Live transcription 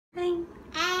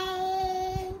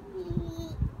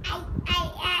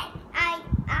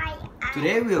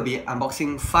Today we'll be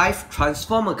unboxing 5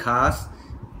 Transformer cars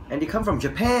and they come from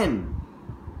Japan.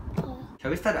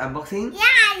 Shall we start the unboxing?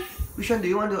 Yes! Which one do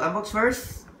you want to unbox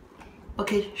first?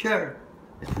 Okay, sure.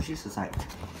 Let's push this aside.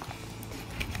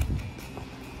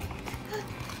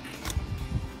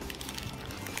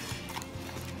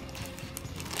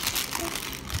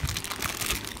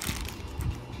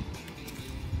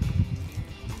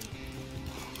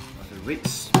 The red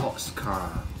sports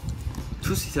car.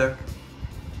 2-seater.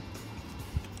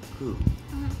 Cool.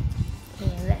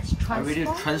 Okay, let's transform. I'm ready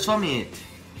to transform it.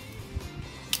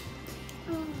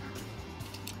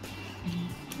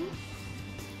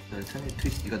 Turn it,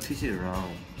 twist. You gotta twist it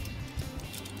around.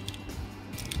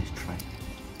 Let's try.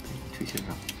 Twist it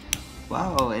around.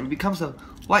 Wow, and it becomes a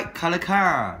white color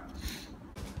car.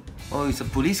 Oh, it's a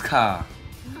police car.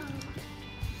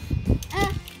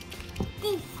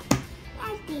 This.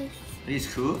 Like this. This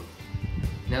is cool.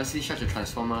 Never see such a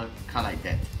transformer car like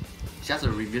that. It's just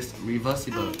a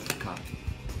reversible car.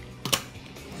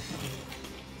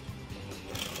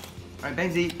 Alright,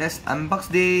 Bamzee, let's unbox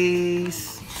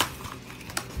this.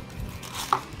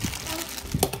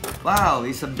 Wow,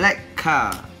 it's a black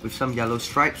car with some yellow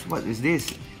stripes. What is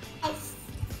this?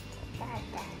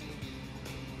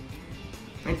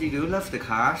 Bamzee, do you love the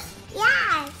cars?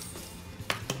 Yes!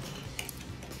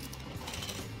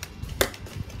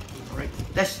 Alright,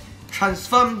 let's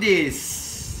transform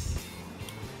this.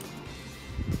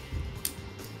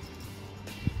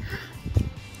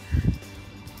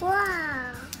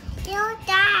 Wow! You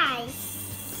guys!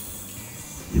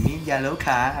 You mean yellow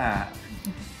car?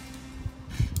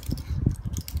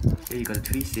 Okay, you gotta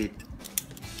twist it.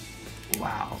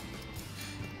 Wow.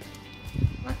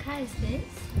 What car is this?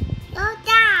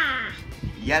 Yoda!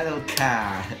 Yellow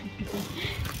car.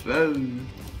 Whoa.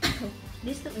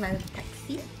 This looks like a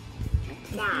taxi.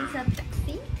 Yeah. Is this a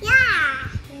taxi? Yeah!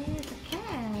 It's a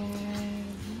car.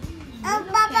 Oh,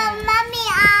 Papa, Mommy,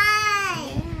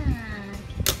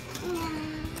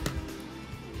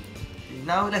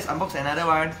 Now let's unbox another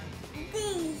one.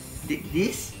 This.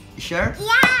 This? You sure?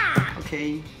 Yeah!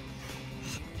 Okay.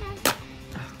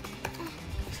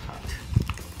 It's hot.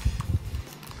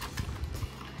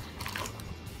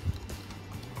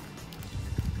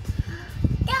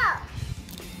 Go!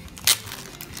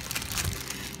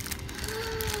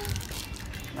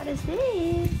 What is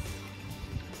this?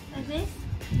 Like this?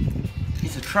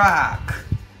 It's a truck.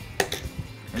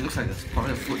 It looks like it's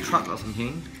probably a food truck or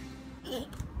something.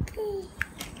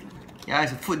 Yeah,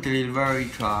 it's a food delivery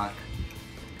truck.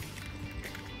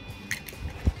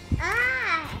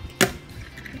 Ah!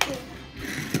 Okay,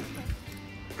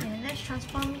 let's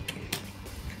transform it.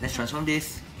 Let's transform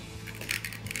this.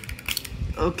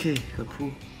 Okay,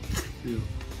 cool.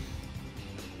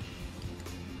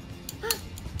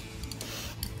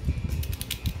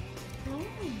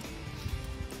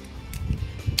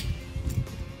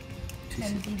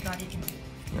 Bamzee got it.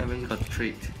 Yeah, Bamzee got the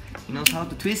trick. He knows how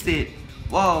to twist it.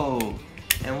 Whoa!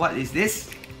 And what is this?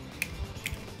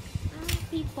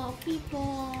 People.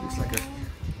 Looks like an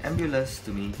ambulance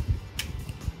to me.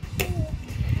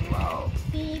 Wow.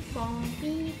 People.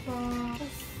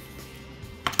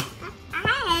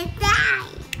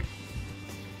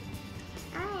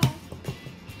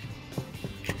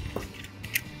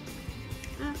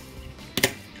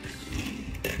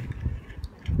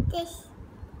 This.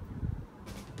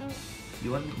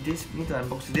 You want this? Me to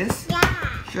unbox this? Yeah.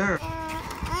 Sure.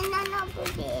 No,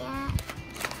 put it.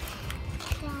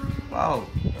 Wow,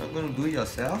 you're gonna do it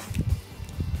yourself?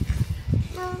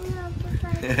 No,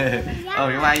 put it. Oh,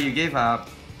 why you gave up?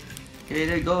 Okay,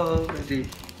 there you go. Ready.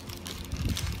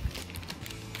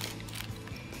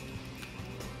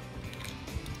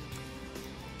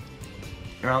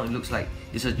 Around it looks like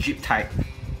it's a Jeep type.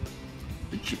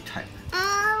 A Jeep type.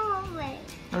 Oh, wait.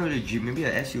 Not really a Jeep, maybe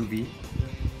an SUV.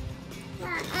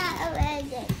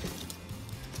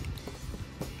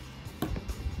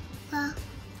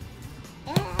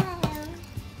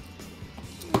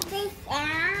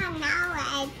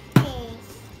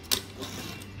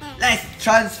 Let's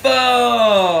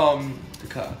transform the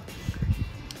car.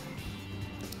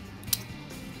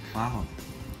 Wow.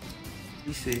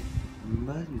 You see,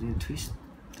 remember you need to twist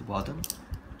the bottom?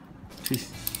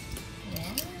 Twist.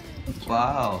 Yeah.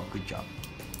 Wow, good job.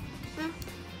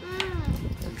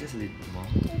 Just a little bit more.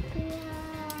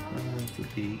 Too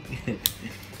big.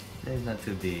 That's not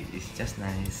too big, it's just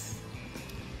nice.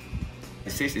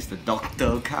 It says it's the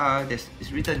doctor car.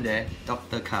 It's written there,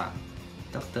 doctor car.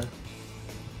 Doctor.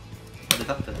 Oh, the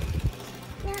doctor.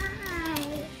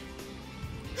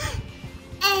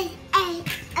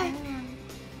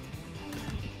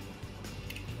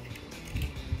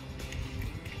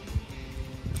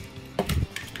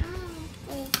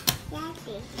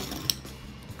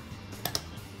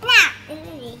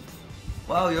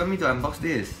 Wow, you want me to unbox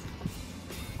this?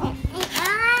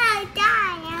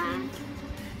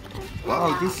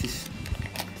 Wow, this is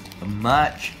a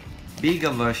much bigger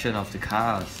version of the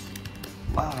cars.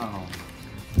 Wow.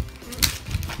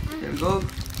 There we go.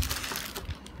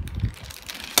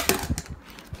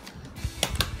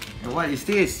 And what is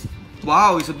this?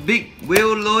 Wow, it's a big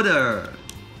wheel loader.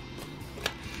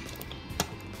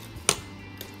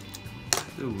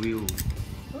 The wheel.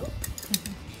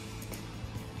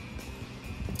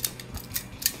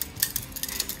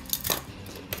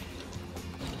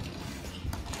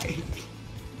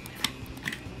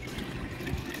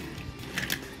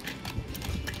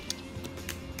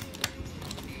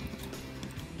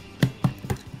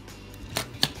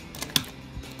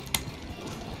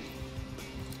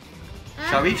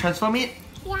 Shall we transform it?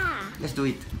 Yeah. Let's do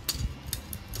it.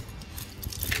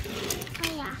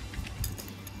 Oh yeah.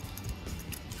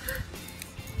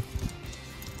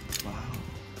 Wow.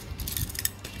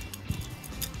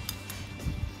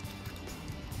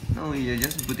 No, you're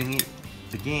just putting it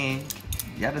again.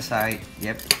 The other side.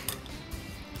 Yep.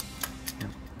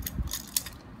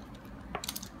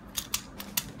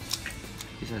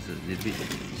 This is a little bit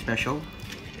special.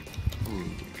 Oh,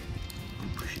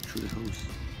 push it through the hose.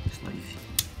 It's not easy.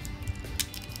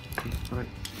 Okay, alright.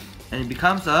 And it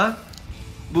becomes a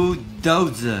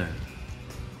bulldozer.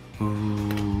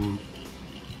 Ooh.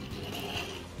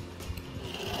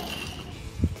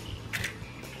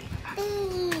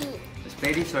 Let's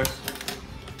play this first.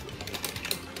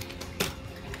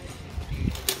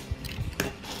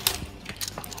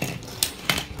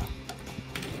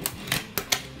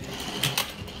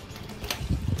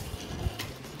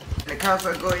 The cars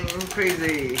are going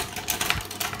crazy.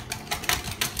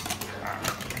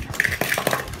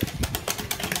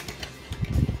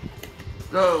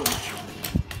 Go.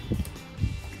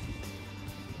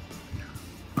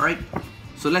 Alright,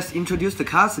 so let's introduce the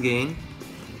cars again.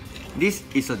 This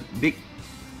is a big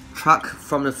truck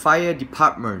from the fire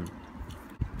department.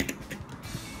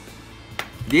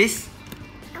 This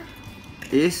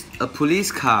is a police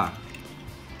car.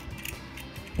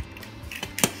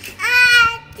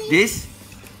 This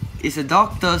is a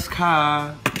doctor's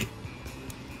car.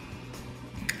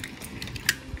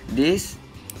 This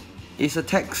is a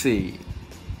taxi.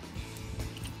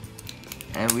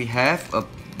 And we have a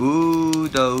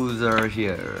bulldozer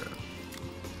here.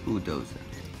 Bulldozer.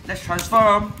 Let's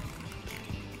transform.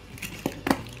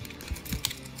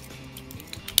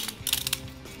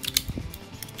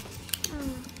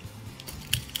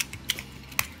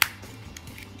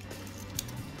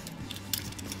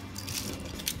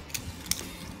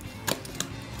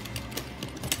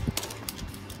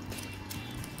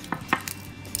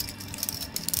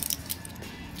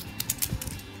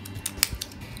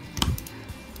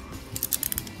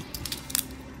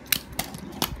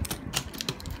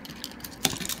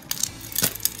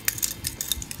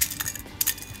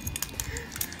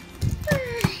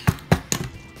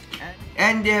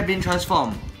 And they have been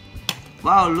transformed.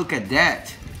 Wow, look at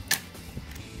that.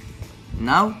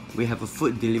 Now we have a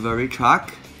food delivery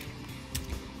truck,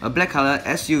 a black color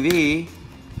SUV,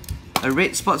 a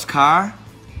red sports car,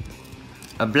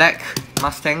 a black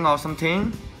Mustang or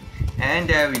something, and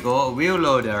there we go, a wheel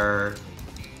loader.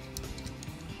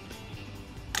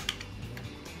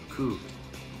 Cool.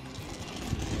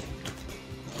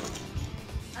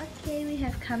 Okay, we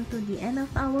have come to the end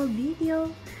of our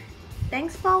video.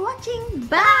 Thanks for watching.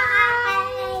 Bye!